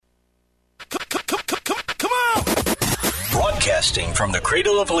Broadcasting from the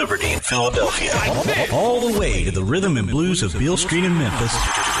cradle of liberty in Philadelphia. All the way to the rhythm and blues of Beale Street in Memphis.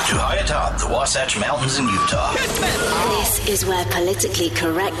 To high atop the Wasatch Mountains in Utah. This is where politically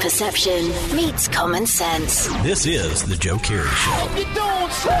correct perception meets common sense. This is The Joe Kerry Show.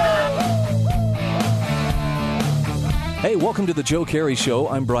 Hey, welcome to The Joe Kerry Show.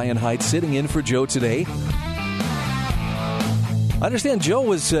 I'm Brian Haidt, sitting in for Joe today. I understand Joe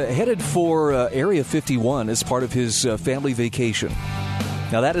was headed for Area 51 as part of his family vacation.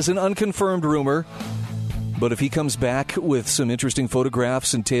 Now, that is an unconfirmed rumor, but if he comes back with some interesting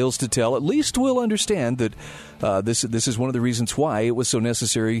photographs and tales to tell, at least we'll understand that this is one of the reasons why it was so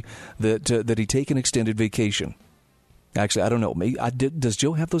necessary that he take an extended vacation. Actually, I don't know. Does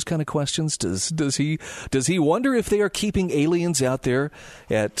Joe have those kind of questions? Does he wonder if they are keeping aliens out there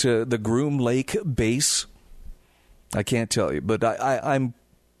at the Groom Lake base? I can't tell you, but I'm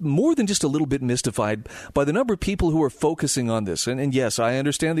more than just a little bit mystified by the number of people who are focusing on this. And yes, I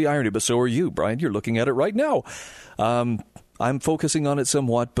understand the irony, but so are you, Brian. You're looking at it right now. I'm focusing on it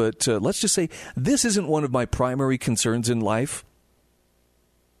somewhat, but let's just say this isn't one of my primary concerns in life.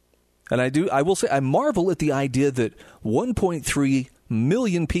 And I will say, I marvel at the idea that 1.3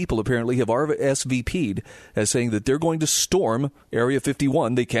 million people apparently have RSVP'd as saying that they're going to storm Area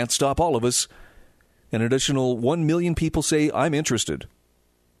 51. They can't stop all of us. An additional 1 million people say, I'm interested.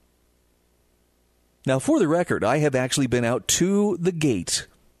 Now, for the record, I have actually been out to the gate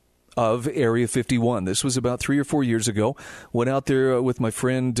of Area 51. This was about 3 or 4 years ago. Went out there with my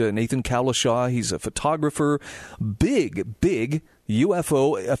friend Nathan Cowlishaw. He's a photographer, big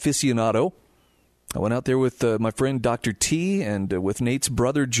UFO aficionado. I went out there with my friend Dr. T and with Nate's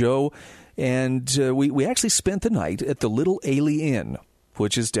brother Joe, and we actually spent the night at the Little Ailey Inn,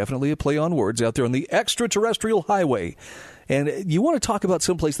 which is definitely a play on words out there on the extraterrestrial highway. And you want to talk about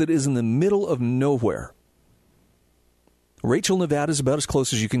someplace that is in the middle of nowhere. Rachel, Nevada is about as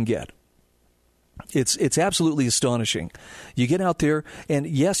close as you can get. It's absolutely astonishing. You get out there, and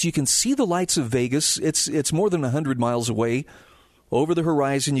yes, you can see the lights of Vegas. It's more than 100 miles away. Over the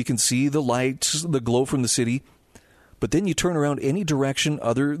horizon, you can see the lights, the glow from the city. But then you turn around any direction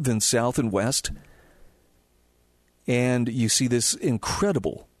other than south and west, and you see this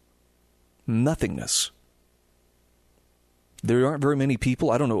incredible nothingness. There aren't very many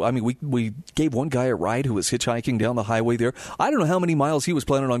people. I don't know. I mean, we gave one guy a ride who was hitchhiking down the highway there. I don't know how many miles he was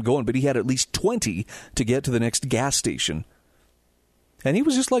planning on going, but he had at least 20 to get to the next gas station. And he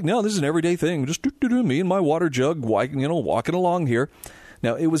was just like, no, this is an everyday thing. Just me and my water jug, walking along here.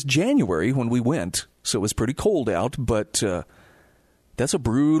 Now, it was January when we went, so it was pretty cold out, but that's a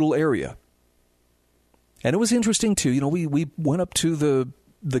brutal area. And it was interesting, too. You know, we went up to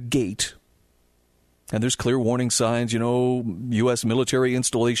the gate, and there's clear warning signs, U.S. military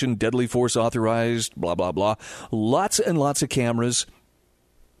installation, deadly force authorized, blah, blah, blah. Lots and lots of cameras.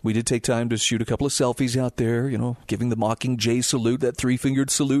 We did take time to shoot a couple of selfies out there, giving the Mockingjay salute, that three-fingered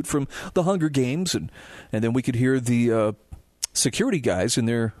salute from the Hunger Games. And then we could hear the security guys in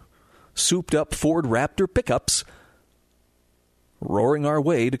their souped-up Ford Raptor pickups roaring our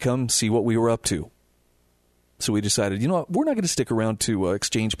way to come see what we were up to. So we decided, we're not going to stick around to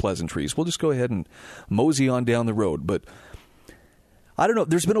exchange pleasantries. We'll just go ahead and mosey on down the road. But I don't know.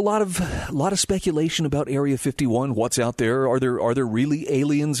 There's been a lot of speculation about Area 51. What's out there? Are there really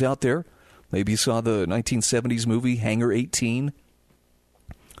aliens out there? Maybe you saw the 1970s movie Hangar 18.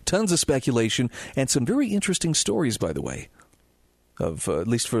 Tons of speculation and some very interesting stories, by the way, of at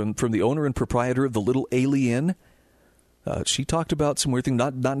least from the owner and proprietor of the Little Ailey Inn. She talked about some weird thing,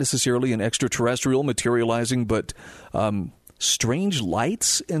 not necessarily an extraterrestrial materializing, but strange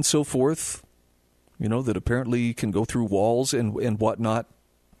lights and so forth, that apparently can go through walls and whatnot.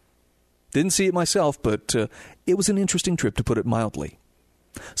 Didn't see it myself, but it was an interesting trip, to put it mildly.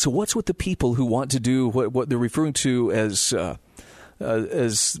 So what's with the people who want to do what they're referring to as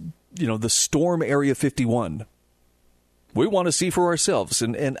the Storm Area 51? We want to see for ourselves,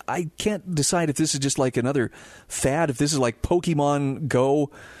 and I can't decide if this is just like another fad, if this is like Pokemon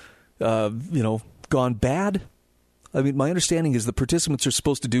Go, gone bad. I mean, my understanding is the participants are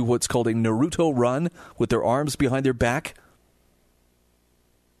supposed to do what's called a Naruto run with their arms behind their back.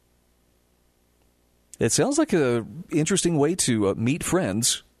 It sounds like an interesting way to meet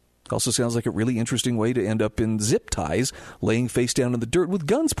friends. Also sounds like a really interesting way to end up in zip ties, laying face down in the dirt with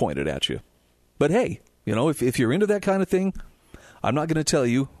guns pointed at you. But hey, if you're into that kind of thing, I'm not going to tell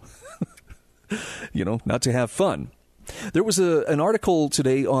you, not to have fun. There was an article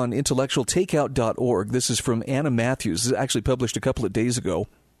today on intellectualtakeout.org. This is from Anna Matthews. This is actually published a couple of days ago.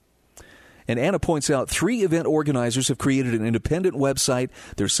 And Anna points out 3 event organizers have created an independent website.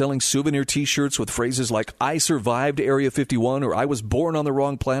 They're selling souvenir T-shirts with phrases like, I survived Area 51, or I was born on the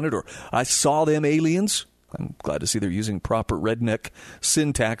wrong planet, or I saw them aliens. I'm glad to see they're using proper redneck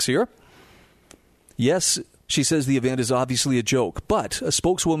syntax here. Yes, she says the event is obviously a joke, but a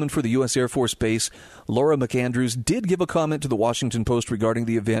spokeswoman for the U.S. Air Force Base, Laura McAndrews, did give a comment to the Washington Post regarding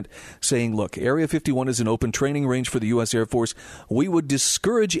the event, saying, look, Area 51 is an open training range for the U.S. Air Force. We would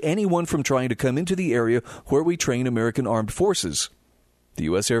discourage anyone from trying to come into the area where we train American armed forces. The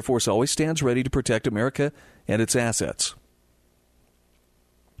U.S. Air Force always stands ready to protect America and its assets.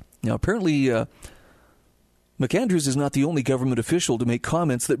 Now, apparently, McAndrews is not the only government official to make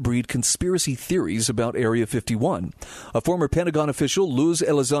comments that breed conspiracy theories about Area 51. A former Pentagon official, Luz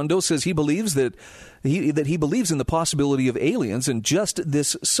Elizondo, says he believes that he believes in the possibility of aliens, and just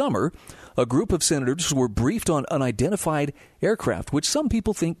this summer, a group of senators were briefed on unidentified aircraft, which some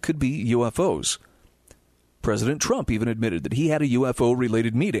people think could be UFOs. President Trump even admitted that he had a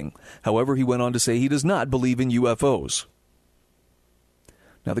UFO-related meeting. However, he went on to say he does not believe in UFOs.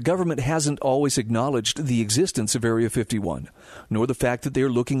 Now, the government hasn't always acknowledged the existence of Area 51, nor the fact that they're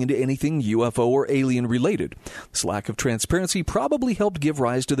looking into anything UFO or alien-related. This lack of transparency probably helped give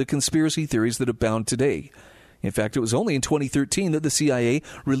rise to the conspiracy theories that abound today. In fact, it was only in 2013 that the CIA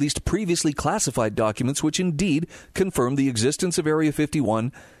released previously classified documents which indeed confirmed the existence of Area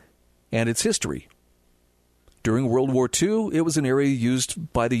 51 and its history. During World War II, it was an area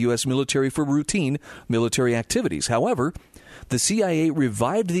used by the U.S. military for routine military activities. However, the CIA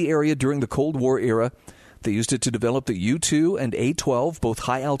revived the area during the Cold War era. They used it to develop the U-2 and A-12, both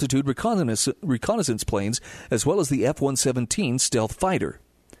high-altitude reconnaissance planes, as well as the F-117 stealth fighter.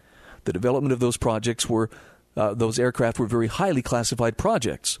 The development of those those aircraft were very highly classified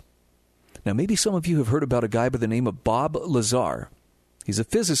projects. Now, maybe some of you have heard about a guy by the name of Bob Lazar. He's a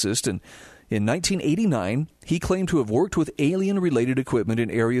physicist, and in 1989, he claimed to have worked with alien-related equipment in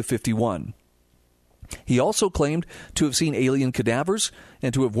Area 51. He also claimed to have seen alien cadavers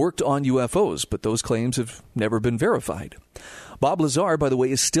and to have worked on UFOs, but those claims have never been verified. Bob Lazar, by the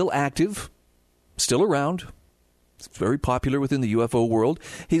way, is still active, still around. It's very popular within the UFO world.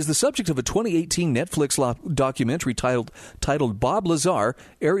 He's the subject of a 2018 Netflix documentary titled Bob Lazar,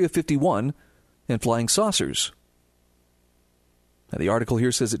 Area 51, and Flying Saucers. Now, the article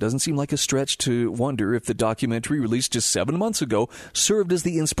here says it doesn't seem like a stretch to wonder if the documentary released just 7 months ago served as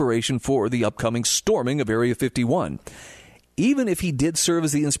the inspiration for the upcoming storming of Area 51. Even if he did serve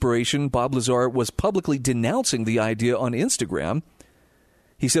as the inspiration, Bob Lazar was publicly denouncing the idea on Instagram.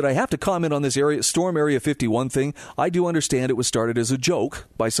 He said, I have to comment on this Storm Area 51 thing. I do understand it was started as a joke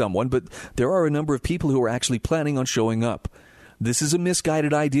by someone, but there are a number of people who are actually planning on showing up. This is a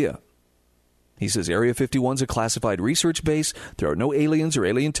misguided idea. He says Area 51 is a classified research base. There are no aliens or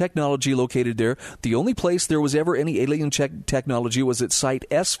alien technology located there. The only place there was ever any alien technology was at Site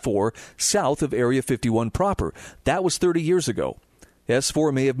S4 south of Area 51 proper. That was 30 years ago.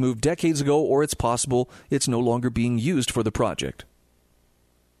 S4 may have moved decades ago, or it's possible it's no longer being used for the project.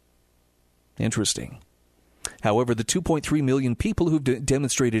 Interesting. However, the 2.3 million people who've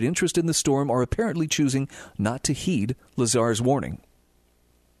demonstrated interest in the storm are apparently choosing not to heed Lazar's warning.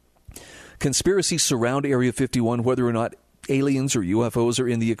 Conspiracies surround Area 51 whether or not aliens or UFOs are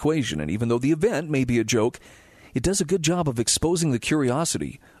in the equation, and even though the event may be a joke, it does a good job of exposing the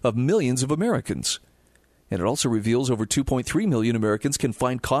curiosity of millions of Americans. And it also reveals over 2.3 million Americans can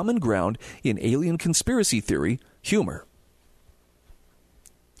find common ground in alien conspiracy theory humor.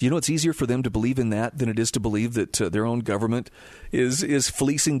 You know, it's easier for them to believe in that than it is to believe that their own government is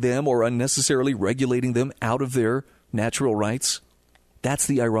fleecing them or unnecessarily regulating them out of their natural rights. That's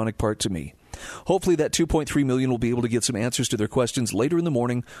the ironic part to me. Hopefully that 2.3 million will be able to get some answers to their questions later in the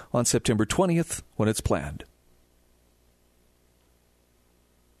morning on September 20th when it's planned.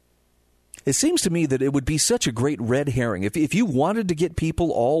 It seems to me that it would be such a great red herring if you wanted to get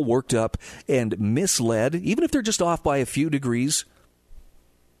people all worked up and misled, even if they're just off by a few degrees.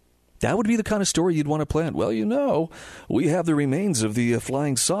 That would be the kind of story you'd want to plan. Well, you know, we have the remains of the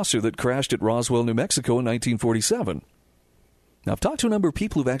flying saucer that crashed at Roswell, New Mexico in 1947. Now, I've talked to a number of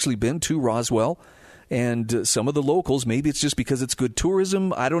people who've actually been to Roswell, and some of the locals, maybe it's just because it's good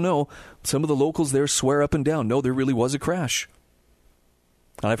tourism, I don't know, some of the locals there swear up and down, no, there really was a crash.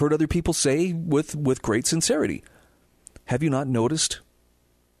 And I've heard other people say with great sincerity, have you not noticed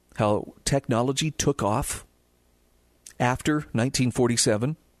how technology took off after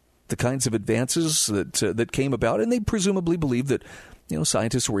 1947? The kinds of advances that came about, and they presumably believe that, you know,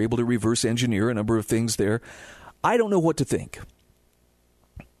 scientists were able to reverse engineer a number of things there. I don't know what to think.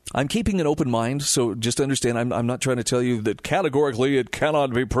 I'm keeping an open mind, so just understand I'm not trying to tell you that categorically it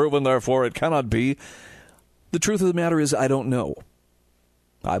cannot be proven, therefore it cannot be. The truth of the matter is I don't know.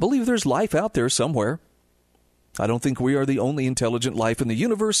 I believe there's life out there somewhere. I don't think we are the only intelligent life in the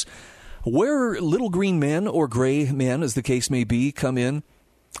universe. Where little green men or gray men, as the case may be, come in,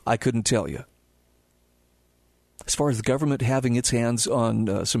 I couldn't tell you. As far as the government having its hands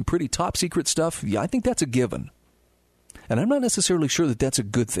on some pretty top secret stuff, yeah, I think that's a given. And I'm not necessarily sure that that's a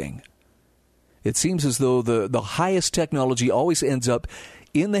good thing. It seems as though the highest technology always ends up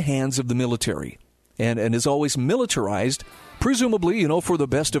in the hands of the military and is always militarized, presumably, for the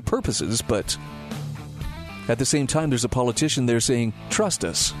best of purposes. But at the same time, there's a politician there saying, trust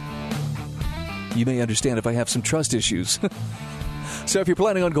us. You may understand if I have some trust issues. So if you're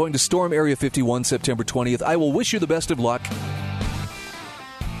planning on going to Storm Area 51 September 20th, I will wish you the best of luck.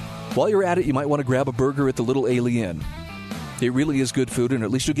 While you're at it, you might want to grab a burger at the Little Alien. It really is good food, and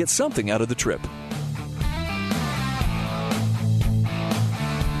at least you'll get something out of the trip.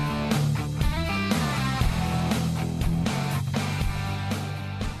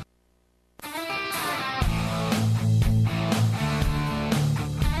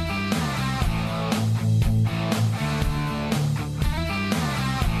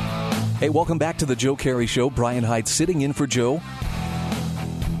 Hey, welcome back to the Joe Carey Show. Brian Hyde sitting in for Joe.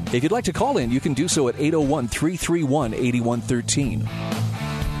 If you'd like to call in, you can do so at 801-331-8113.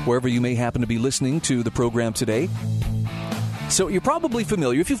 Wherever you may happen to be listening to the program today. So you're probably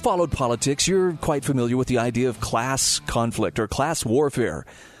familiar, if you've followed politics, you're quite familiar with the idea of class conflict or class warfare.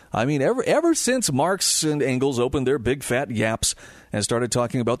 I mean, ever since Marx and Engels opened their big fat yaps and started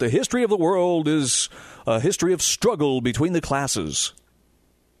talking about the history of the world is a history of struggle between the classes.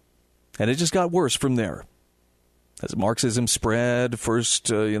 And it just got worse from there. As Marxism spread, first,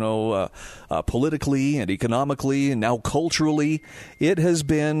 politically and economically, and now culturally, it has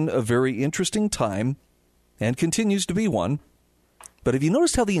been a very interesting time and continues to be one. But have you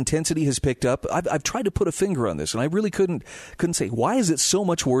noticed how the intensity has picked up? I've tried to put a finger on this, and I really couldn't say, why is it so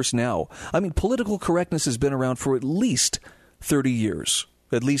much worse now? I mean, political correctness has been around for at least 30 years.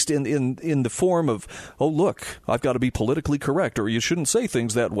 At least in the form of, oh, look, I've got to be politically correct, or you shouldn't say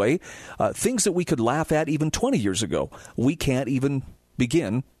things that way. Things that we could laugh at even 20 years ago. We can't even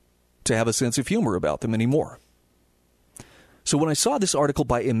begin to have a sense of humor about them anymore. So when I saw this article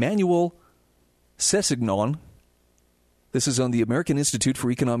by Emmanuel Sessignon, this is on the American Institute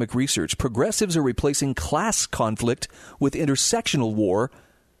for Economic Research, progressives are replacing class conflict with intersectional war,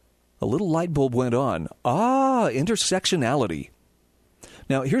 a little light bulb went on. Intersectionality.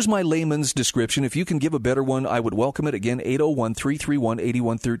 Now, here's my layman's description. If you can give a better one, I would welcome it. Again,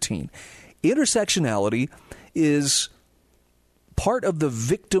 801-331-8113. Intersectionality is part of the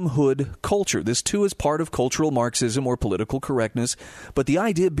victimhood culture. This, too, is part of cultural Marxism or political correctness. But the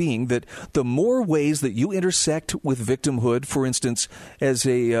idea being that the more ways that you intersect with victimhood, for instance, as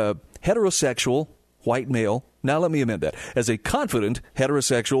a heterosexual white male, now let me amend that, as a confident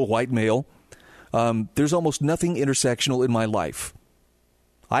heterosexual white male, there's almost nothing intersectional in my life.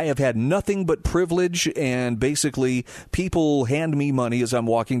 I have had nothing but privilege, and basically people hand me money as I'm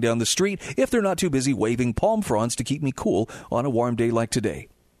walking down the street if they're not too busy waving palm fronds to keep me cool on a warm day like today.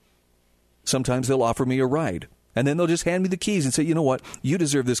 Sometimes they'll offer me a ride, and then they'll just hand me the keys and say, you know what, you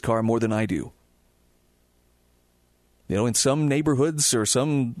deserve this car more than I do. In some neighborhoods or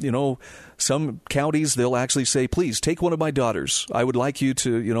some counties, they'll actually say, please take one of my daughters. I would like you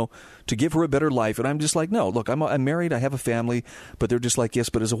to give her a better life. And I'm just like, no, look, I'm married. I have a family. But they're just like, yes,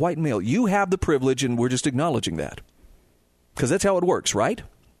 but as a white male, you have the privilege, and we're just acknowledging that. Because that's how it works, right?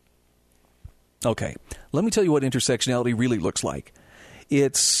 Okay. Let me tell you what intersectionality really looks like.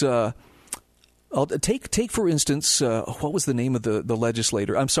 It's take for instance, what was the name of the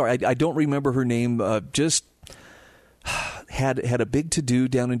legislator? I'm sorry, I don't remember her name. Just had a big to-do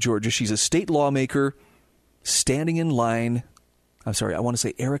down in Georgia. She's a state lawmaker standing in line. I'm sorry, I want to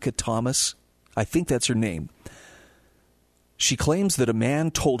say Erica Thomas. I think that's her name. She claims that a man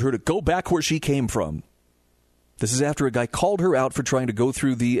told her to go back where she came from. This is after a guy called her out for trying to go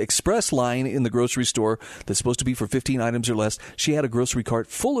through the express line in the grocery store that's supposed to be for 15 items or less. She had a grocery cart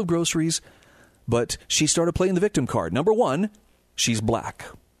full of groceries, but she started playing the victim card. Number one, she's black.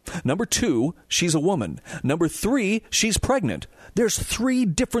 Number two, she's a woman. Number three, she's pregnant. There's 3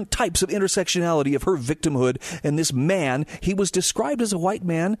 different types of intersectionality of her victimhood. And this man, he was described as a white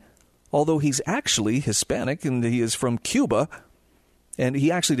man, although he's actually Hispanic and he is from Cuba. And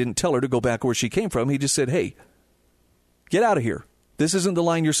he actually didn't tell her to go back where she came from. He just said, hey, get out of here. This isn't the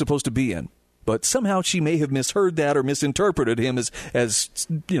line you're supposed to be in. But somehow she may have misheard that or misinterpreted him as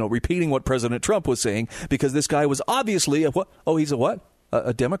repeating what President Trump was saying, because this guy was obviously a what? Oh, he's a what?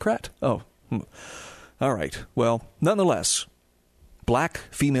 A Democrat? Oh, all right. Well, nonetheless, black,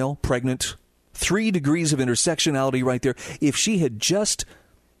 female, pregnant, 3 degrees of intersectionality right there. If she had just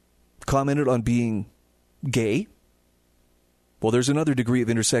commented on being gay, well, there's another degree of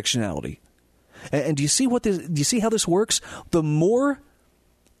intersectionality. And do you see do you see how this works? The more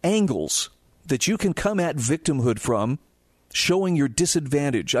angles that you can come at victimhood from, showing your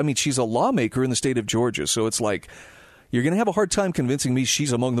disadvantage. I mean, she's a lawmaker in the state of Georgia, so it's like, you're going to have a hard time convincing me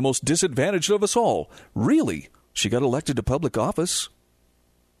she's among the most disadvantaged of us all. Really? She got elected to public office.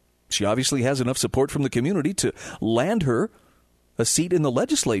 She obviously has enough support from the community to land her a seat in the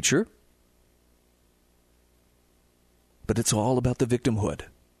legislature. But it's all about the victimhood.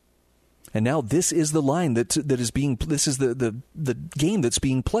 And now this is the line this is the game that's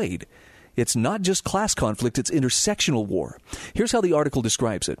being played. It's not just class conflict, it's intersectional war. Here's how the article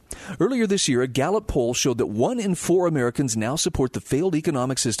describes it. Earlier this year, a Gallup poll showed that 1 in 4 Americans now support the failed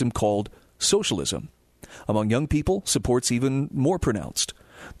economic system called socialism. Among young people, support's even more pronounced.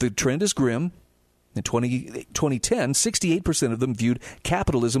 The trend is grim. In 2010, 68% of them viewed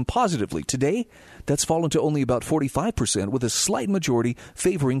capitalism positively. Today, that's fallen to only about 45%, with a slight majority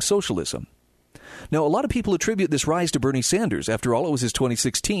favoring socialism. Now, a lot of people attribute this rise to Bernie Sanders. After all, it was his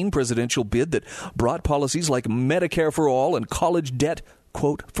 2016 presidential bid that brought policies like Medicare for all and college debt,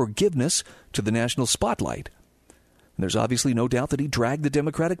 quote, forgiveness to the national spotlight. And there's obviously no doubt that he dragged the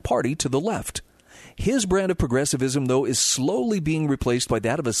Democratic Party to the left. His brand of progressivism, though, is slowly being replaced by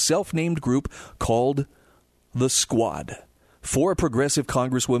that of a self-named group called the Squad. 4 progressive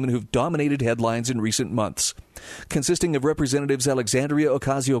congresswomen who've dominated headlines in recent months, consisting of Representatives Alexandria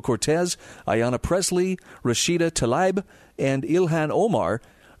Ocasio-Cortez, Ayanna Pressley, Rashida Tlaib, and Ilhan Omar.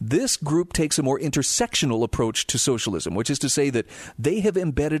 This group takes a more intersectional approach to socialism, which is to say that they have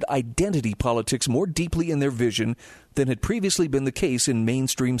embedded identity politics more deeply in their vision than had previously been the case in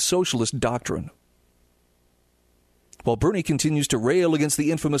mainstream socialist doctrine. While Bernie continues to rail against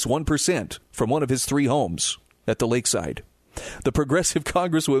the infamous 1% from one of his 3 homes at the lakeside, the progressive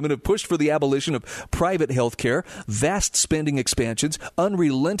congresswomen have pushed for the abolition of private health care, vast spending expansions,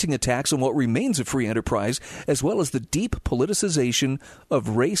 unrelenting attacks on what remains a free enterprise, as well as the deep politicization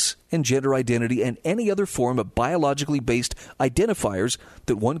of race and gender identity and any other form of biologically based identifiers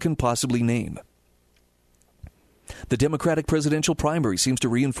that one can possibly name. The Democratic presidential primary seems to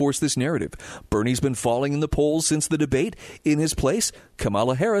reinforce this narrative. Bernie's been falling in the polls since the debate. In his place,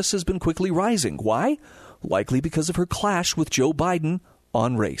 Kamala Harris has been quickly rising. Why? Likely because of her clash with Joe Biden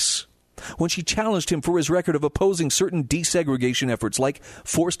on race. When she challenged him for his record of opposing certain desegregation efforts like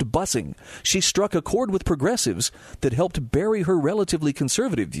forced busing, she struck a chord with progressives that helped bury her relatively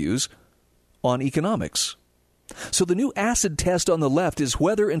conservative views on economics. So the new acid test on the left is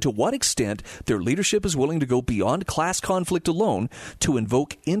whether and to what extent their leadership is willing to go beyond class conflict alone to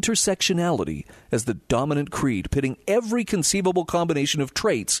invoke intersectionality as the dominant creed, pitting every conceivable combination of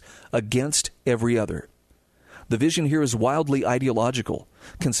traits against every other. The vision here is wildly ideological,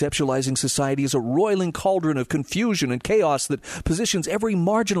 conceptualizing society as a roiling cauldron of confusion and chaos that positions every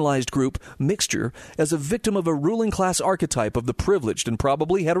marginalized group mixture as a victim of a ruling class archetype of the privileged and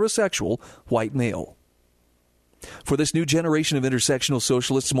probably heterosexual white male. For this new generation of intersectional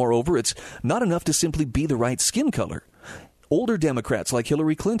socialists, moreover, it's not enough to simply be the right skin color. Older Democrats like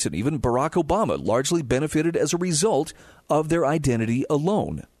Hillary Clinton, even Barack Obama, largely benefited as a result of their identity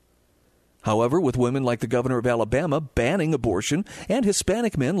alone. However, with women like the governor of Alabama banning abortion and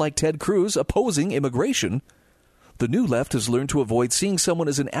Hispanic men like Ted Cruz opposing immigration, the new left has learned to avoid seeing someone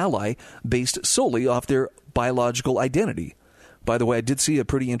as an ally based solely off their biological identity. By the way, I did see a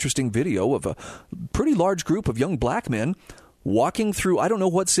pretty interesting video of a pretty large group of young black men walking through, I don't know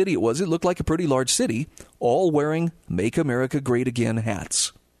what city it was, it looked like a pretty large city, all wearing Make America Great Again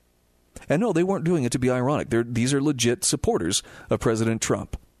hats. And no, they weren't doing it to be ironic. These are legit supporters of President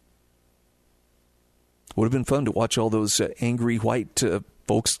Trump. Would have been fun to watch all those angry white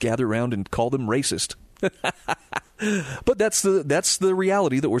folks gather around and call them racist. But that's the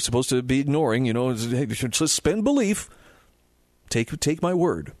reality that we're supposed to be ignoring. You know, suspend belief. Take my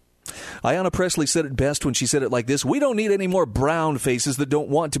word. Ayanna Pressley said it best when she said it like this: "We don't need any more brown faces that don't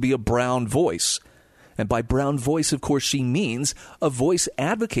want to be a brown voice." And by brown voice, of course, she means a voice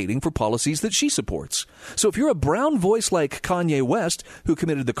advocating for policies that she supports. So if you're a brown voice like Kanye West, who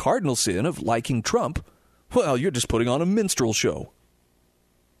committed the cardinal sin of liking Trump, well, you're just putting on a minstrel show.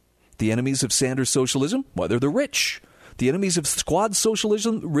 The enemies of Sanders socialism, well, they're the rich. The enemies of Squad's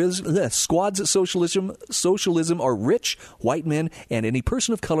socialism are rich, white men, and any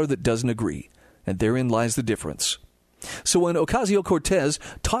person of color that doesn't agree. And therein lies the difference. So when Ocasio-Cortez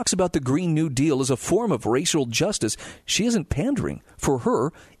talks about the Green New Deal as a form of racial justice, she isn't pandering. For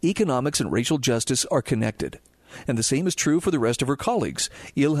her, economics and racial justice are connected. And the same is true for the rest of her colleagues.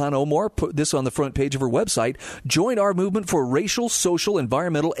 Ilhan Omar put this on the front page of her website: join our movement for racial, social,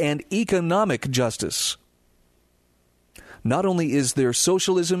 environmental, and economic justice. Not only is their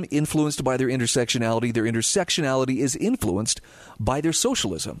socialism influenced by their intersectionality is influenced by their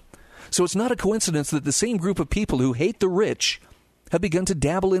socialism. So it's not a coincidence that the same group of people who hate the rich have begun to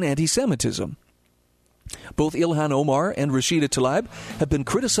dabble in anti-Semitism. Both Ilhan Omar and Rashida Tlaib have been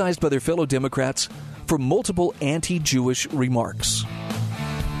criticized by their fellow Democrats for multiple anti-Jewish remarks.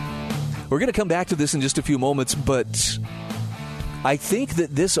 We're going to come back to this in just a few moments, but I think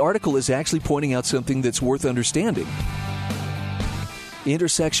that this article is actually pointing out something that's worth understanding.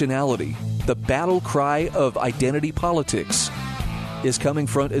 Intersectionality, the battle cry of identity politics, is coming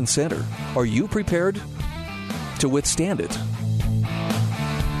front and center. Are you prepared to withstand it?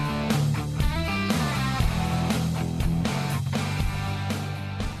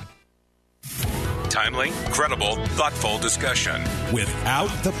 Timely, credible, thoughtful discussion without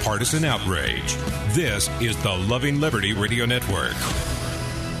the partisan outrage. This is the Loving Liberty Radio Network.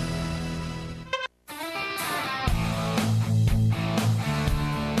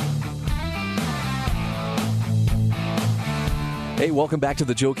 Hey, welcome back to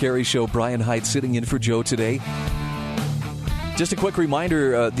the Joe Carey Show. Brian Haidt sitting in for Joe today. Just a quick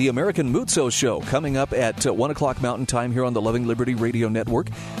reminder, the American Mutso Show coming up at 1 o'clock Mountain Time here on the Loving Liberty Radio Network.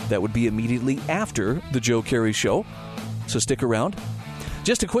 That would be immediately after the Joe Carey Show, so stick around.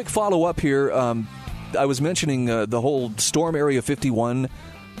 Just a quick follow-up here. I was mentioning the whole Storm Area 51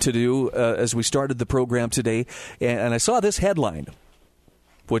 to do as we started the program today, and I saw this headline,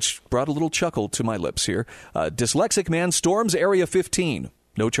 which brought a little chuckle to my lips here. Dyslexic man storms Area 15.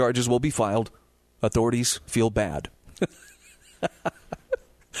 No charges will be filed. Authorities feel bad.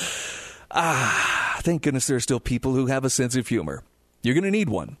 Thank goodness there are still people who have a sense of humor. You're going to need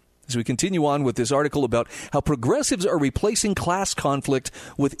one as we continue on with this article about how progressives are replacing class conflict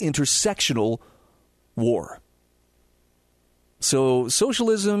with intersectional war. So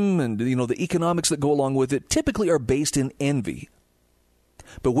socialism and the economics that go along with it typically are based in envy.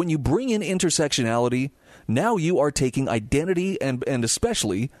 But when you bring in intersectionality, now you are taking identity and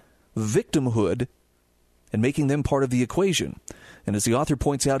especially victimhood and making them part of the equation. And as the author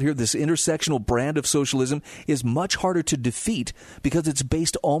points out here, this intersectional brand of socialism is much harder to defeat because it's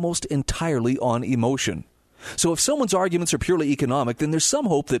based almost entirely on emotion. So if someone's arguments are purely economic, then there's some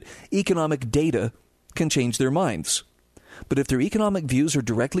hope that economic data can change their minds. But if their economic views are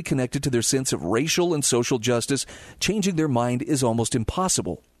directly connected to their sense of racial and social justice, changing their mind is almost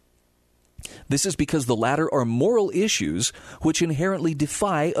impossible. This is because the latter are moral issues which inherently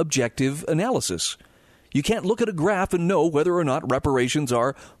defy objective analysis. You can't look at a graph and know whether or not reparations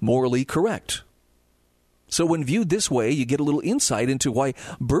are morally correct. So when viewed this way, you get a little insight into why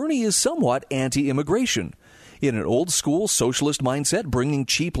Bernie is somewhat anti-immigration. In an old-school socialist mindset, bringing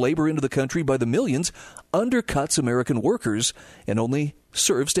cheap labor into the country by the millions undercuts American workers and only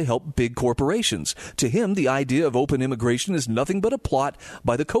serves to help big corporations. To him, the idea of open immigration is nothing but a plot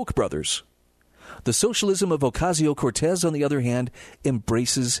by the Koch brothers. The socialism of Ocasio-Cortez, on the other hand,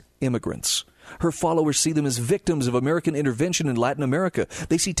 embraces immigrants. Her followers see them as victims of American intervention in Latin America.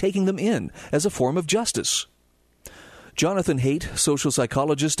 They see taking them in as a form of justice. Jonathan Haidt, social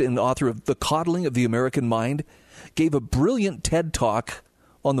psychologist and author of The Coddling of the American Mind, gave a brilliant TED Talk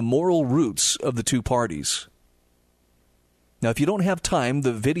on the moral roots of the two parties. Now, if you don't have time,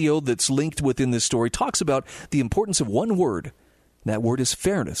 the video that's linked within this story talks about the importance of one word. And that word is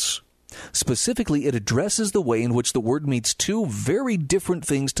fairness. Specifically, it addresses the way in which the word means two very different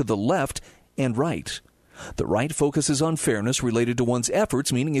things to the left and right. The right focuses on fairness related to one's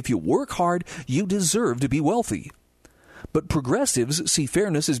efforts, meaning if you work hard, you deserve to be wealthy. But progressives see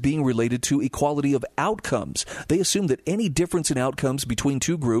fairness as being related to equality of outcomes. They assume that any difference in outcomes between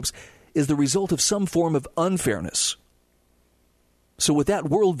two groups is the result of some form of unfairness. So with that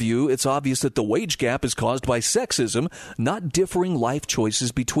worldview, it's obvious that the wage gap is caused by sexism, not differing life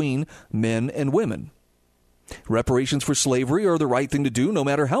choices between men and women. Reparations for slavery are the right thing to do no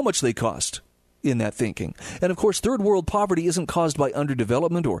matter how much they cost in that thinking. And of course, third world poverty isn't caused by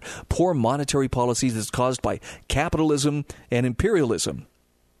underdevelopment or poor monetary policies. It's caused by capitalism and imperialism.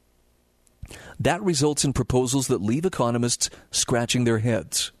 That results in proposals that leave economists scratching their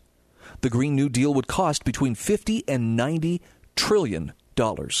heads. The Green New Deal would cost between $50 and $90 trillion.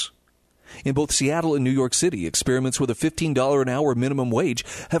 In both Seattle and New York City, experiments with a $15 an hour minimum wage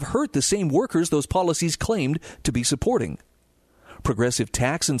have hurt the same workers those policies claimed to be supporting. Progressive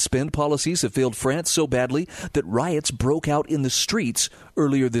tax and spend policies have failed France so badly that riots broke out in the streets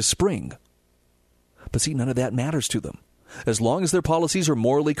earlier this spring. But see, none of that matters to them. As long as their policies are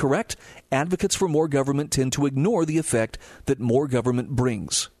morally correct, advocates for more government tend to ignore the effect that more government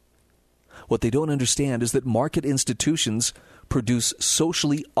brings. What they don't understand is that market institutions produce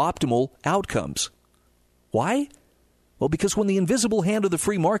socially optimal outcomes. Why? Well, because when the invisible hand of the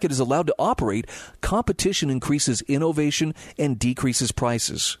free market is allowed to operate, competition increases innovation and decreases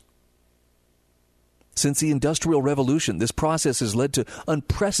prices. Since the Industrial Revolution, this process has led to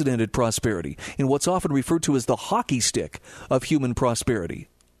unprecedented prosperity in what's often referred to as the hockey stick of human prosperity.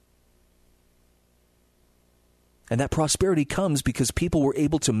 And that prosperity comes because people were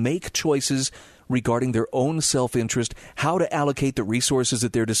able to make choices regarding their own self-interest, how to allocate the resources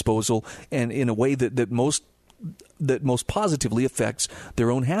at their disposal, and in a way that most positively affects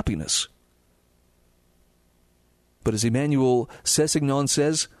their own happiness. But as Emmanuel Sessignon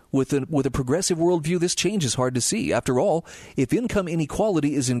says, with a progressive worldview, this change is hard to see. After all, if income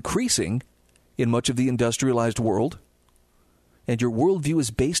inequality is increasing in much of the industrialized world, and your worldview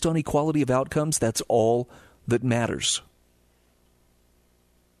is based on equality of outcomes, that's all that matters.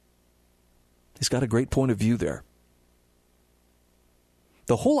 He's got a great point of view there.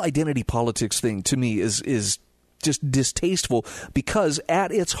 The whole identity politics thing, to me, is just distasteful because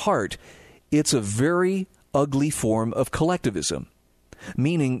at its heart, it's a very ugly form of collectivism.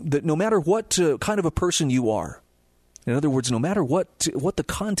 Meaning that no matter what kind of a person you are, in other words, no matter what the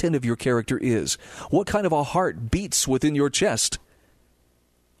content of your character is, what kind of a heart beats within your chest,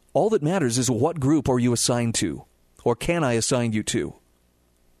 all that matters is what group are you assigned to, or can I assign you to?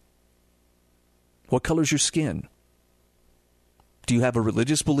 What color's your skin? Do you have a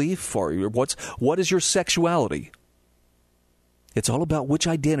religious belief, or what is your sexuality? It's all about which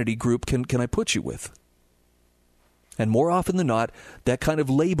identity group can I put you with. And more often than not, that kind of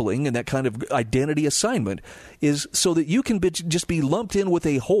labeling and that kind of identity assignment is so that you can just be lumped in with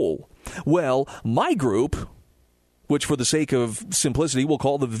a whole. Well, my group, which for the sake of simplicity we'll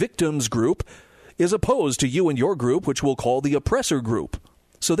call the victims group, is opposed to you and your group, which we'll call the oppressor group.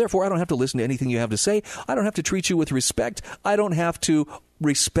 So therefore, I don't have to listen to anything you have to say. I don't have to treat you with respect. I don't have to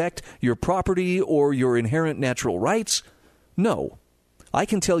respect your property or your inherent natural rights. No. I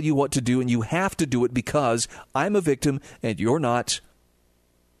can tell you what to do, and you have to do it because I'm a victim and you're not.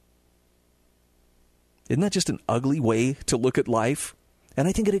 Isn't that just an ugly way to look at life? And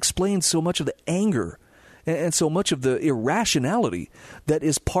I think it explains so much of the anger and so much of the irrationality that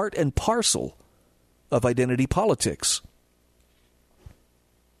is part and parcel of identity politics.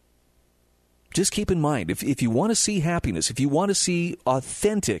 Just keep in mind, if you want to see happiness, if you want to see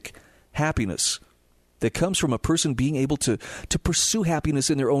authentic happiness that comes from a person being able to pursue happiness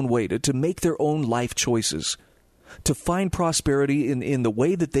in their own way, to make their own life choices, to find prosperity in the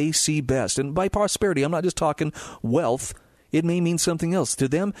way that they see best. And by prosperity, I'm not just talking wealth. It may mean something else. To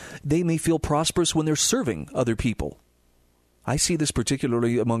them, they may feel prosperous when they're serving other people. I see this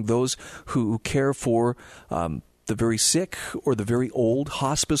particularly among those who care for the very sick or the very old,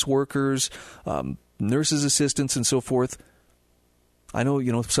 hospice workers, nurses' assistants, and so forth. I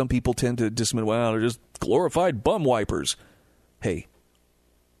know, some people tend to dismiss, well, they're just glorified bum wipers. Hey,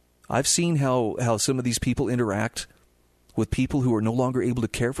 I've seen how some of these people interact with people who are no longer able to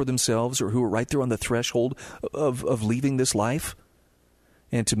care for themselves or who are right there on the threshold of leaving this life.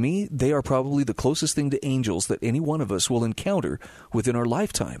 And to me, they are probably the closest thing to angels that any one of us will encounter within our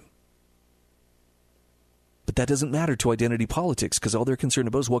lifetime. But that doesn't matter to identity politics because all they're concerned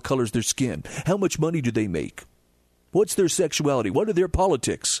about is what color's their skin. How much money do they make? What's their sexuality? What are their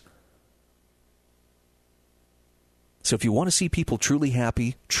politics? So if you want to see people truly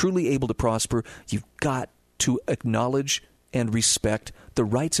happy, truly able to prosper, you've got to acknowledge and respect the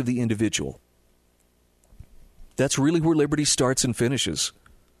rights of the individual. That's really where liberty starts and finishes.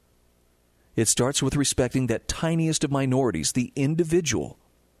 It starts with respecting that tiniest of minorities, the individual,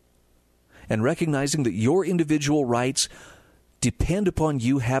 and recognizing that your individual rights depend upon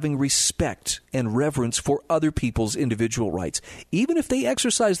you having respect and reverence for other people's individual rights, even if they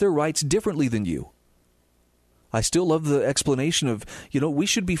exercise their rights differently than you. I still love the explanation of, we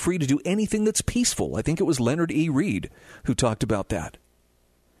should be free to do anything that's peaceful. I think it was Leonard E. Reed who talked about that.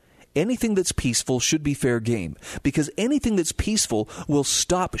 Anything that's peaceful should be fair game, because anything that's peaceful will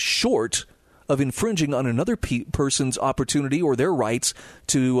stop short of infringing on another person's opportunity or their rights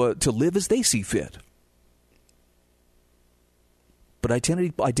to live as they see fit. But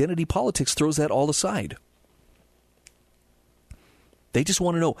identity politics throws that all aside. They just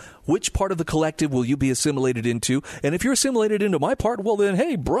want to know which part of the collective will you be assimilated into. And if you're assimilated into my part, well then,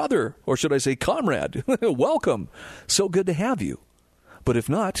 hey, brother, or should I say comrade, welcome. So good to have you. But if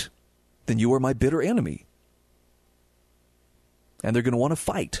not, then you are my bitter enemy. And they're going to want to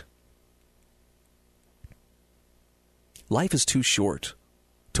fight. Life is too short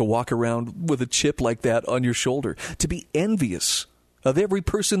to walk around with a chip like that on your shoulder, to be envious of every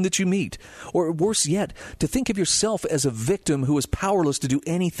person that you meet, or worse yet, to think of yourself as a victim who is powerless to do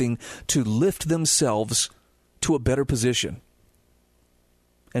anything to lift themselves to a better position.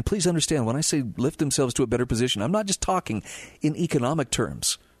 And please understand, when I say lift themselves to a better position, I'm not just talking in economic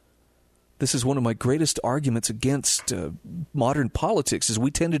terms. This is one of my greatest arguments against modern politics, is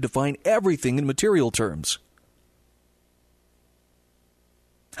we tend to define everything in material terms.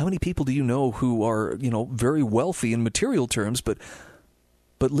 How many people do you know who are, very wealthy in material terms, but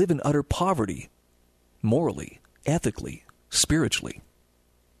live in utter poverty, morally, ethically, spiritually?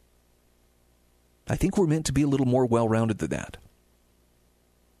 I think we're meant to be a little more well-rounded than that.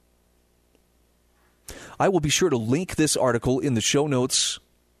 I will be sure to link this article in the show notes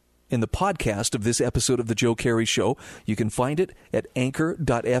in the podcast of this episode of The Joe Carey Show. You can find it at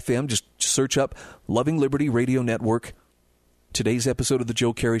anchor.fm. Just search up Loving Liberty Radio Network. Today's episode of The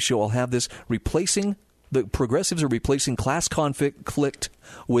Joe Carey Show, I'll have this the progressives are replacing class conflict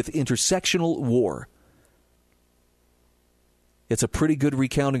with intersectional war. It's a pretty good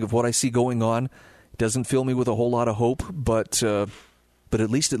recounting of what I see going on. It doesn't fill me with a whole lot of hope, but at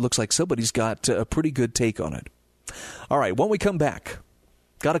least it looks like somebody's got a pretty good take on it. All right, when we come back,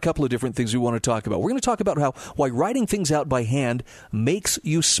 got a couple of different things we want to talk about. We're going to talk about why writing things out by hand makes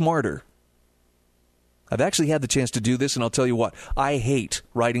you smarter. I've actually had the chance to do this, and I'll tell you what, I hate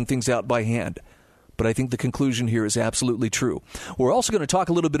writing things out by hand. But I think the conclusion here is absolutely true. We're also going to talk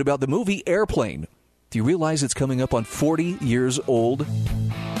a little bit about the movie Airplane. Do you realize it's coming up on 40 years old?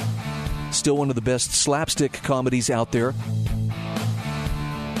 Still one of the best slapstick comedies out there.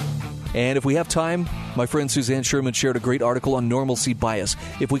 And if we have time, my friend Suzanne Sherman shared a great article on normalcy bias.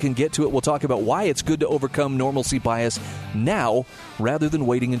 If we can get to it, we'll talk about why it's good to overcome normalcy bias now rather than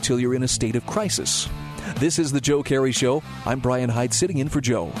waiting until you're in a state of crisis. This is The Joe Carey Show. I'm Brian Hyde, sitting in for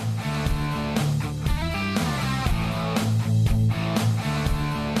Joe.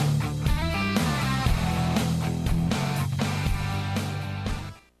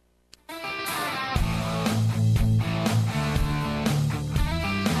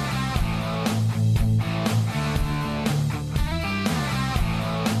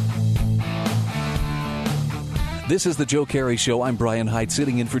 This is The Joe Carey Show. I'm Brian Hyde,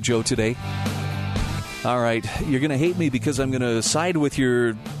 sitting in for Joe today. All right, you're going to hate me because I'm going to side with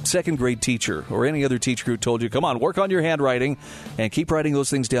your second grade teacher or any other teacher who told you, come on, work on your handwriting and keep writing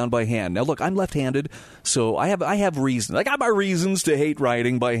those things down by hand. Now, look, I'm left-handed, so I have reasons. I got my reasons to hate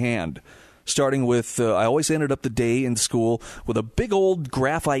writing by hand. Starting with, I always ended up the day in school with a big old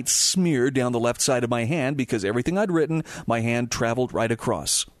graphite smear down the left side of my hand because everything I'd written, my hand traveled right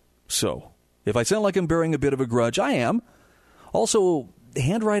across. So, if I sound like I'm bearing a bit of a grudge, I am. Also,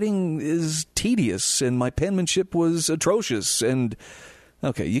 handwriting is tedious, and my penmanship was atrocious, and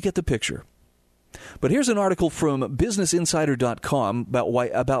okay, you get the picture. But here's an article from BusinessInsider.com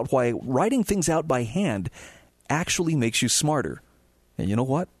about why writing things out by hand actually makes you smarter. And you know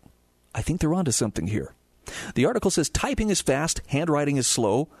what? I think they're onto something here. The article says typing is fast, handwriting is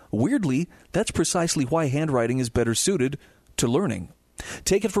slow. Weirdly, that's precisely why handwriting is better suited to learning.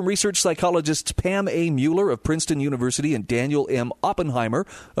 Take it from research psychologists Pam A. Mueller of Princeton University and Daniel M. Oppenheimer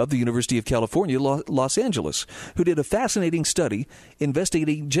of the University of California, Los Angeles, who did a fascinating study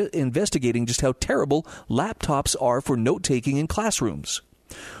investigating just how terrible laptops are for note-taking in classrooms.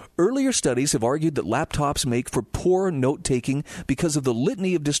 Earlier studies have argued that laptops make for poor note-taking because of the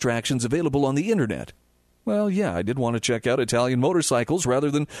litany of distractions available on the Internet. Well, yeah, I did want to check out Italian motorcycles rather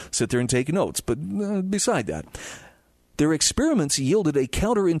than sit there and take notes, but beside that, their experiments yielded a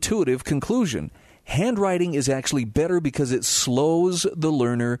counterintuitive conclusion. Handwriting is actually better because it slows the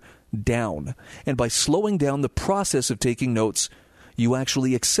learner down. And by slowing down the process of taking notes, you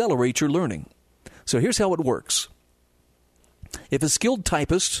actually accelerate your learning. So here's how it works. If a skilled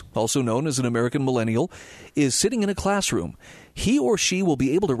typist, also known as an American millennial, is sitting in a classroom, he or she will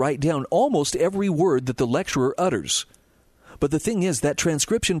be able to write down almost every word that the lecturer utters. But the thing is, that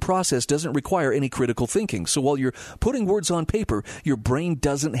transcription process doesn't require any critical thinking. So while you're putting words on paper, your brain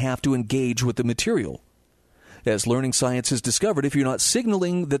doesn't have to engage with the material. As learning science has discovered, if you're not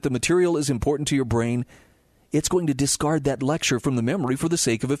signaling that the material is important to your brain, it's going to discard that lecture from the memory for the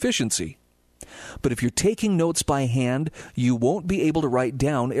sake of efficiency. But if you're taking notes by hand, you won't be able to write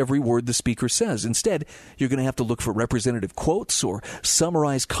down every word the speaker says. Instead, you're going to have to look for representative quotes or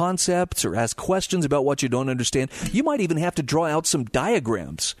summarize concepts or ask questions about what you don't understand. You might even have to draw out some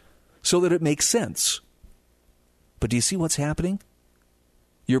diagrams so that it makes sense. But do you see what's happening?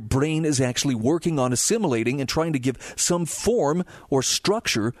 Your brain is actually working on assimilating and trying to give some form or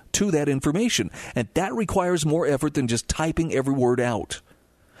structure to that information. And that requires more effort than just typing every word out.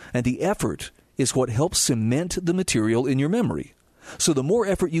 And the effort is what helps cement the material in your memory. So the more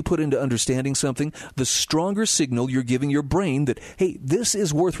effort you put into understanding something, the stronger signal you're giving your brain that, hey, this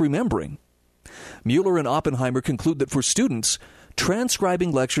is worth remembering. Mueller and Oppenheimer conclude that for students,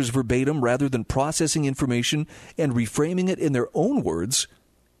 transcribing lectures verbatim rather than processing information and reframing it in their own words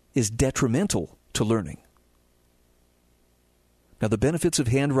is detrimental to learning. Now, the benefits of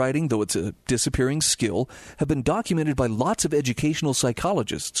handwriting, though it's a disappearing skill, have been documented by lots of educational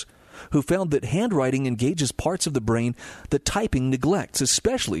psychologists who found that handwriting engages parts of the brain that typing neglects,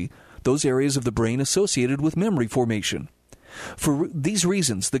 especially those areas of the brain associated with memory formation. For these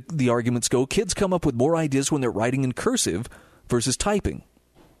reasons, the arguments go, kids come up with more ideas when they're writing in cursive versus typing.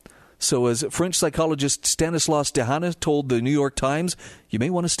 So as French psychologist Stanislas Dehaene told the New York Times, you may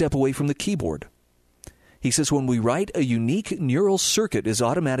want to step away from the keyboard. He says when we write, a unique neural circuit is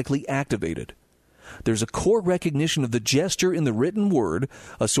automatically activated. There's a core recognition of the gesture in the written word,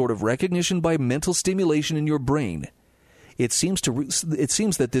 a sort of recognition by mental stimulation in your brain. It seems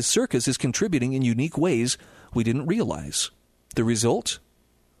that this circuit is contributing in unique ways we didn't realize. The result?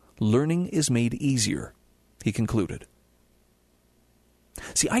 Learning is made easier, he concluded.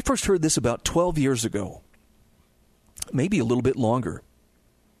 See, I first heard this about 12 years ago, maybe a little bit longer.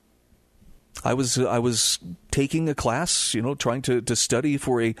 I was taking a class, trying to study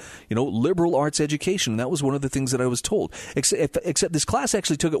for a, liberal arts education. That was one of the things that I was told. Except this class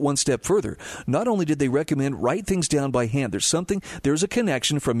actually took it one step further. Not only did they recommend write things down by hand, there's a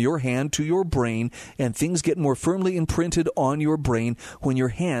connection from your hand to your brain, and things get more firmly imprinted on your brain when your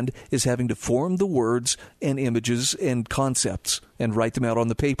hand is having to form the words and images and concepts and write them out on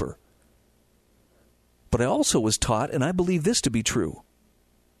the paper. But I also was taught, and I believe this to be true,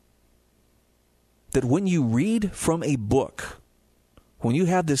 that when you read from a book, when you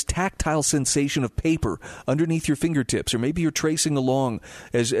have this tactile sensation of paper underneath your fingertips, or maybe you're tracing along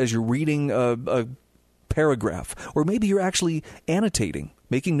as you're reading a paragraph, or maybe you're actually annotating,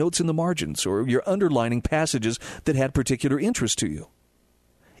 making notes in the margins, or you're underlining passages that had particular interest to you,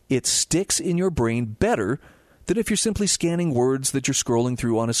 it sticks in your brain better than if you're simply scanning words that you're scrolling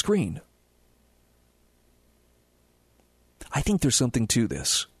through on a screen. I think there's something to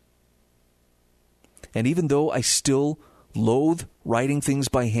this. And even though I still loathe writing things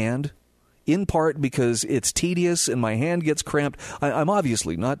by hand, in part because it's tedious and my hand gets cramped, I'm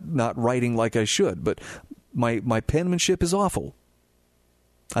obviously not writing like I should, but my penmanship is awful.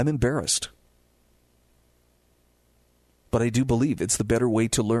 I'm embarrassed. But I do believe it's the better way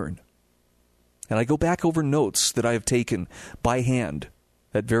to learn. And I go back over notes that I have taken by hand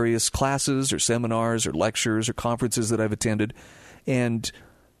at various classes or seminars or lectures or conferences that I've attended, and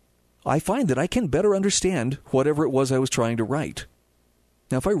I find that I can better understand whatever it was I was trying to write.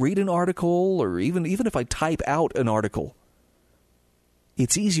 Now, if I read an article, or even if I type out an article,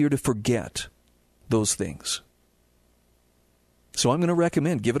 it's easier to forget those things. So I'm going to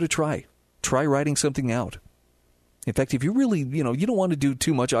recommend, give it a try. Try writing something out. In fact, if you really, you don't want to do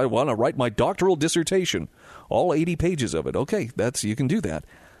too much, I want to write my doctoral dissertation, all 80 pages of it. Okay, you can do that.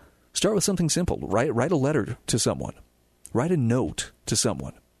 Start with something simple. Write a letter to someone. Write a note to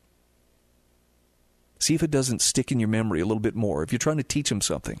someone. See if it doesn't stick in your memory a little bit more, if you're trying to teach them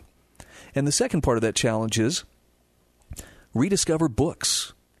something. And the second part of that challenge is rediscover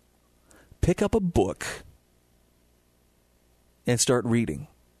books. Pick up a book and start reading.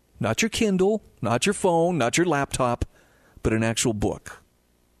 Not your Kindle, not your phone, not your laptop, but an actual book.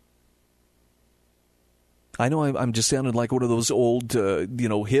 I know I'm just sounding like one of those old,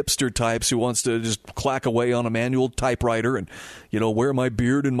 hipster types who wants to just clack away on a manual typewriter and, wear my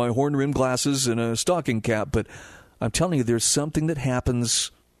beard and my horn-rimmed glasses and a stocking cap. But I'm telling you, there's something that happens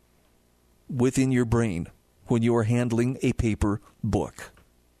within your brain when you are handling a paper book.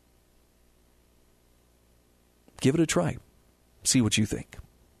 Give it a try. See what you think.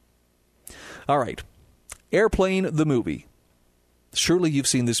 All right. Airplane, the movie. Surely you've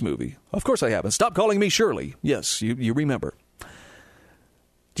seen this movie. Of course I haven't. Stop calling me Shirley. Yes, you remember.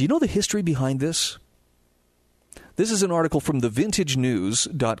 Do you know the history behind this? This is an article from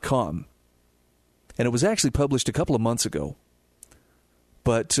thevintagenews.com. And it was actually published a couple of months ago.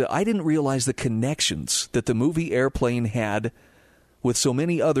 But I didn't realize the connections that the movie Airplane had with so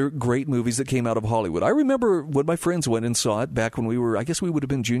many other great movies that came out of Hollywood. I remember when my friends went and saw it back when we would have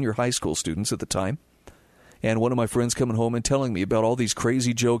been junior high school students at the time. And one of my friends coming home and telling me about all these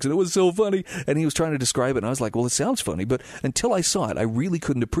crazy jokes, and it was so funny. And he was trying to describe it, and I was like, well, it sounds funny. But until I saw it, I really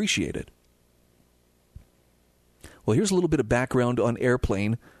couldn't appreciate it. Well, here's a little bit of background on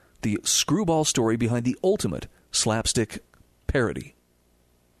Airplane, the screwball story behind the ultimate slapstick parody.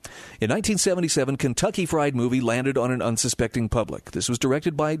 In 1977, Kentucky Fried Movie landed on an unsuspecting public. This was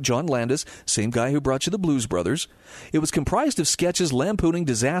directed by John Landis, same guy who brought you the Blues Brothers. It was comprised of sketches lampooning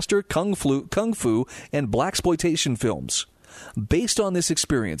disaster, kung fu, and blaxploitation films. Based on this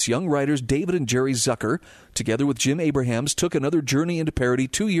experience, young writers David and Jerry Zucker, together with Jim Abrahams, took another journey into parody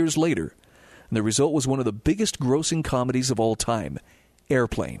 2 years later. And the result was one of the biggest grossing comedies of all time,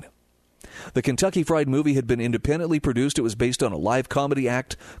 Airplane. The Kentucky Fried Movie had been independently produced. It was based on a live comedy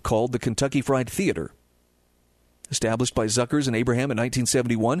act called the Kentucky Fried Theater. Established by Zuckers and Abraham in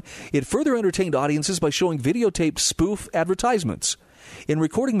 1971, it further entertained audiences by showing videotaped spoof advertisements. In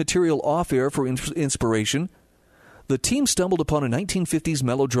recording material off-air for inspiration, the team stumbled upon a 1950s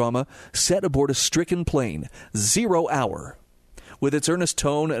melodrama set aboard a stricken plane, 0 Hour. With its earnest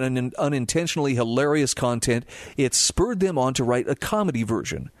tone and an unintentionally hilarious content, it spurred them on to write a comedy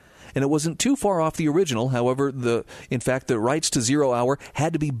version. And it wasn't too far off the original. However, in fact, the rights to 0 Hour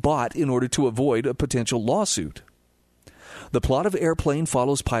had to be bought in order to avoid a potential lawsuit. The plot of Airplane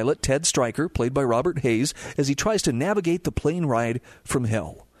follows pilot Ted Stryker, played by Robert Hayes, as he tries to navigate the plane ride from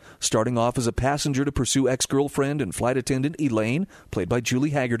hell. Starting off as a passenger to pursue ex-girlfriend and flight attendant Elaine, played by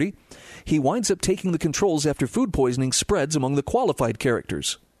Julie Haggerty, he winds up taking the controls after food poisoning spreads among the qualified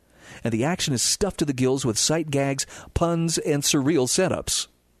characters. And the action is stuffed to the gills with sight gags, puns, and surreal setups.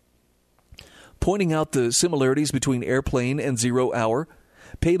 Pointing out the similarities between Airplane and 0 Hour,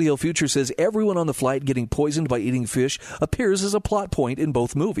 Paleo Future says everyone on the flight getting poisoned by eating fish appears as a plot point in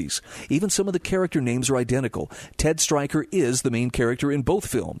both movies. Even some of the character names are identical. Ted Stryker is the main character in both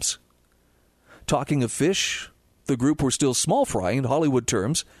films. Talking of fish, the group were still small fry in Hollywood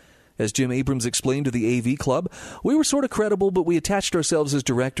terms. As Jim Abrams explained to the AV Club, we were sort of credible, but we attached ourselves as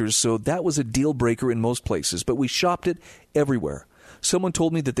directors, so that was a deal breaker in most places, but we shopped it everywhere. Someone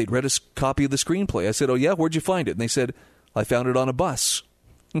told me that they'd read a copy of the screenplay. I said, "Oh yeah, where'd you find it?" And they said, "I found it on a bus."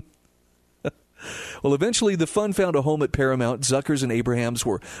 Well, eventually the fun found a home at Paramount. Zuckers and Abrahams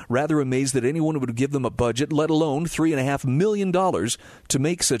were rather amazed that anyone would give them a budget, let alone $3.5 million to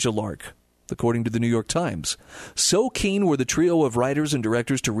make such a lark, according to the New York Times. So keen were the trio of writers and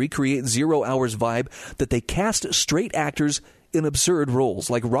directors to recreate 0 Hour's vibe that they cast straight actors in absurd roles,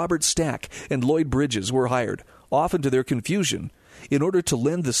 like Robert Stack and Lloyd Bridges were hired, often to their confusion, in order to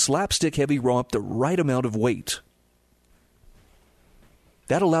lend the slapstick-heavy romp the right amount of weight.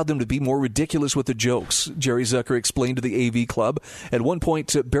 That allowed them to be more ridiculous with the jokes, Jerry Zucker explained to the AV Club. At one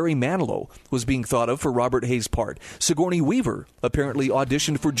point, Barry Manilow was being thought of for Robert Hayes' part. Sigourney Weaver apparently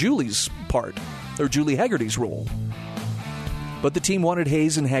auditioned for Julie's part, or Julie Haggerty's role. But the team wanted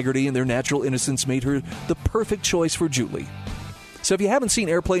Hayes and Haggerty, and their natural innocence made her the perfect choice for Julie. So if you haven't seen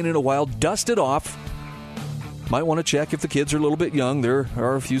Airplane in a while, dust it off. Might want to check if the kids are a little bit young. There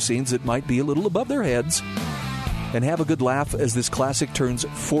are a few scenes that might be a little above their heads. And have a good laugh as this classic turns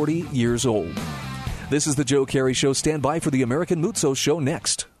 40 years old. This is the Joe Carey Show. Stand by for the American Mutso Show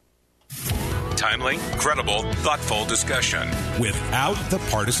next. Timely, credible, thoughtful discussion without the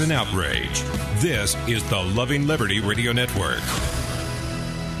partisan outrage. This is the Loving Liberty Radio Network.